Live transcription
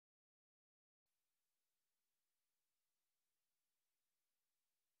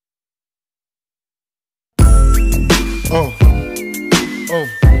Check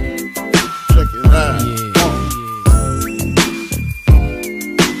it out.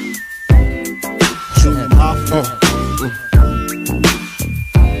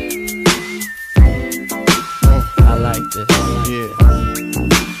 I like this.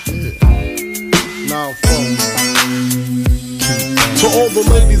 Now, to all the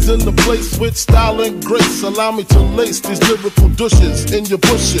ladies in the place with style and grace, allow me to lace these lyrical douches in your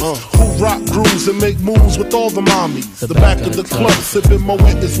bushes. Who rock grooves and make moves with all the mommies. The back of the club, sipping Moet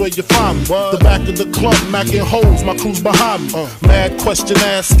is where you find me. The back of the club, macking holes, my crew's behind me. Mad question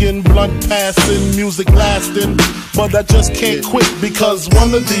asking, blunt passing, music lasting. But I just can't quit because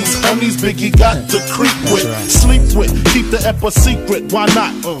one of these honeys Biggie got to creep with, sleep with, keep the ep a secret. Why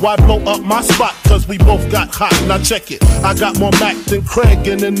not? Why blow up my spot? Cause we both got hot. Now check it. I got more Mac than Craig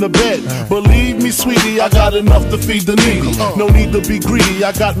and in the bed. Believe me, sweetie, I got enough to feed the needy. No need to be greedy.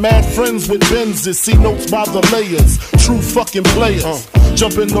 I got mad friends with Benzes. See notes by the layers. True fucking players.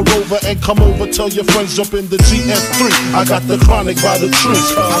 Jump in the Rover and come over. Tell your friends jump in the GS3. I got the chronic by the tree.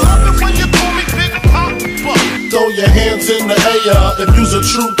 I love it when you call me Big Poppa. Throw your hands in the air if you's a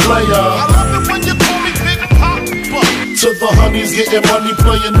true player. I love it when you call me Big Poppa. To the honeys getting money,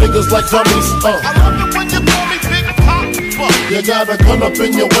 playing niggas like dummies. I love it when you call me Big Poppa. You got a gun up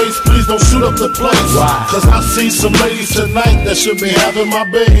in your waist, please don't shoot up the place. Cause I see some ladies tonight that should be having my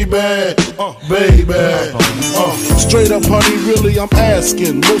baby. Straight up, honey, really, I'm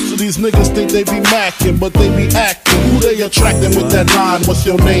asking. Most of these niggas think they be macking, but they be acting. Who they attracting with that line? What's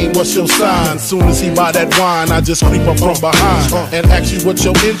your name? What's your sign? Soon as he buy that wine, I just creep up from behind and ask you what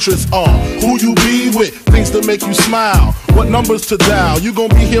your interests are. Who you be with? Things to make you smile. What numbers to dial? You gon'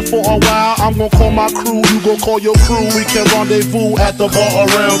 be here for a while. I'm gon' call my crew. You gon' call your crew. We can rendezvous at the bar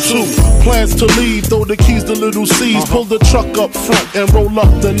around 2. Plans to leave. Throw the keys to little C's. Pull the truck up front and roll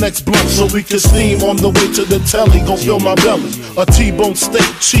up the next blunt so we can steam on the way to the telly. Gon' fill my belly. A T-bone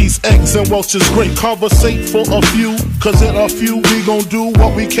steak, cheese, eggs, and Welch's grape. Conversate for a few, cause in a few we gon' do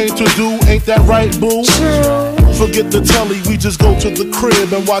what we came to do. Ain't that right, boo? Forget the telly, we just go to the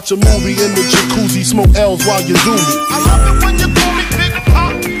crib and watch a movie in the jacuzzi. Smoke L's while you do me. I love it when you call me Big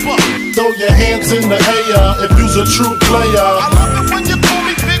Poppa. Throw your hands in the air if you's a true player. I love it when you call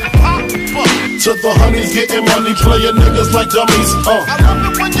me Big Poppa. To the honeys getting money, playing niggas like dummies. I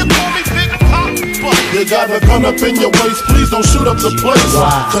love it when you call me Big Poppa. You got a gun up in your waist, please don't shoot up the place.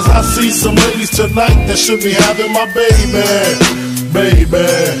 Cause I see some ladies tonight that should be having my baby.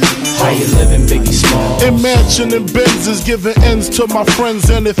 How you living, Biggie Smalls? Imagining Benzes, giving ends to my friends,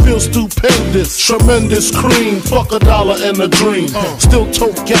 and it feels stupendous. Tremendous cream, fuck $1 and a dream. Still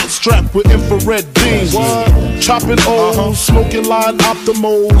tote gat strapped with infrared beams. Chopping O's, smoking line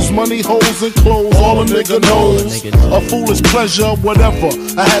optimals, money holes and clothes, all a nigga knows. A foolish pleasure, whatever.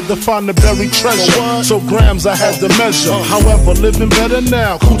 I had to find the buried treasure, so grams I had to measure. However, living better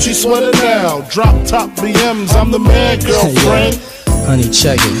now, coochie sweater now. Drop top BMs, I'm the man, girlfriend. Honey,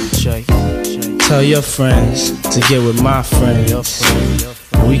 check it. Tell your friends to get with my friends.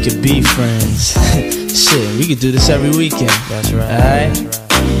 We could be friends. Shit, we could do this every weekend. That's right. Alright?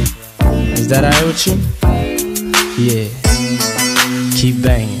 Is that alright with you? Yeah. Keep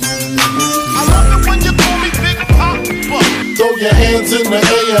banging. I love it when you call me Big Poppa. Throw your hands in the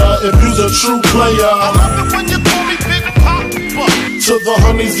air if you's a true player. I love it when you call me Big Poppa. To the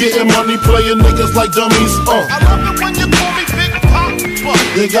honeys getting money, playing niggas like dummies. I love it when you call me Big Poppa.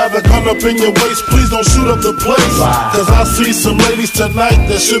 You got a gun up in your waist, please don't shoot up the place. Cause I see some ladies tonight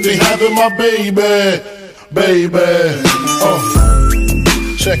that should be having my baby.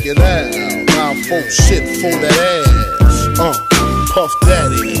 Check it out. Now folks shit for that ass. Puff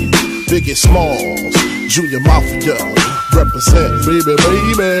Daddy, Biggie Smalls, Junior Mafia, represent baby.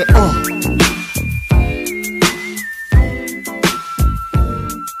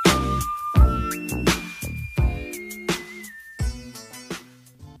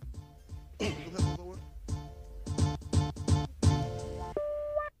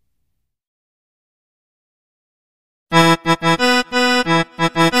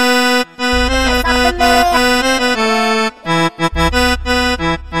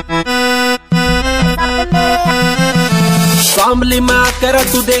 सामली में आकर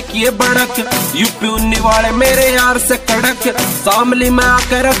तू देखिए बड़क, UP उन्नी वाले मेरे यार से कड़क। सामली में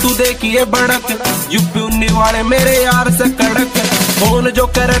आकर तू देखिए बड़क, यूपी उन्नी वाले मेरे यार से कड़क। फोन जो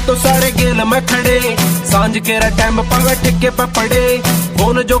करे तो सारे गेल में खड़े, सांझ के टाइम पावे ठिके पे पड़े।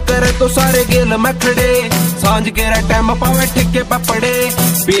 फोन जो करे तो सारे गेल में खड़े, सांझ के टाइम पावे ठिके पे पड़े।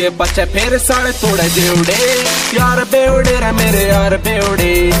 पिए बच्चे फिर सारे तोड़े जेवड़े, यार बेवड़े रे मेरे यार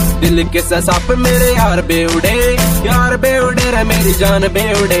बेवड़े। दिल के साप मेरे यार बेवड़े, यार बेवड़े रे मेरी जान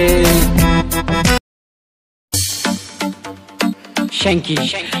बेवड़े। शंकी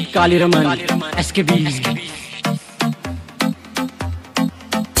काली रमन एसके B.I.G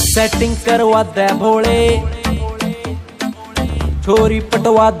सेटिंग करवा दे भोले छोरी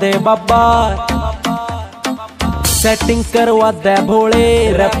पटवा दे बाबा सेटिंग करवा दे भोले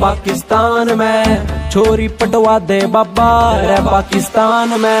रे पाकिस्तान में छोरी पटवा दे बाबा रे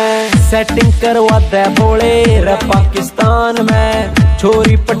पाकिस्तान में सेटिंग करवा दे भोले रे पाकिस्तान में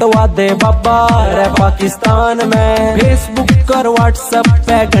छोरी पटवा दे बाबा रे पाकिस्तान में फेसबुक और व्हाट्सएप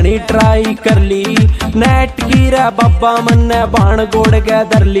पे घनी ट्राई कर ली नेट की रे बाबा मन्ने बाण गोड़ के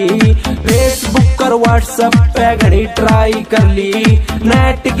धर ली फेसबुक और व्हाट्सएप पे घनी ट्राई कर ली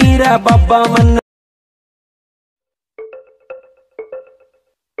नेट की रे बाबा मन